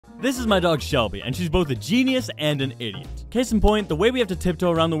This is my dog Shelby, and she's both a genius and an idiot. Case in point, the way we have to tiptoe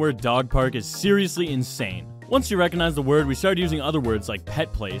around the word dog park is seriously insane. Once she recognized the word, we started using other words like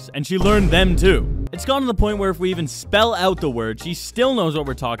pet place, and she learned them too. It's gotten to the point where if we even spell out the word, she still knows what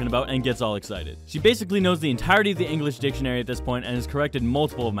we're talking about and gets all excited. She basically knows the entirety of the English dictionary at this point and has corrected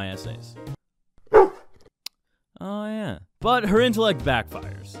multiple of my essays. Oh yeah. But her intellect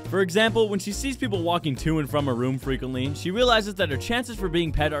backfires. For example, when she sees people walking to and from a room frequently, she realizes that her chances for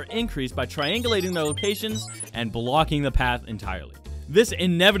being pet are increased by triangulating their locations and blocking the path entirely. This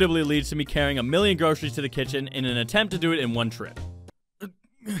inevitably leads to me carrying 1,000,000 groceries to the kitchen in an attempt to do it in one trip.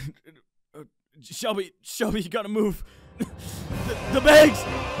 Shelby, you gotta move. The bags,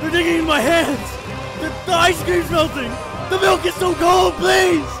 they're digging in my hands. The ice cream's melting. The milk is so cold,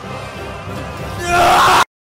 please.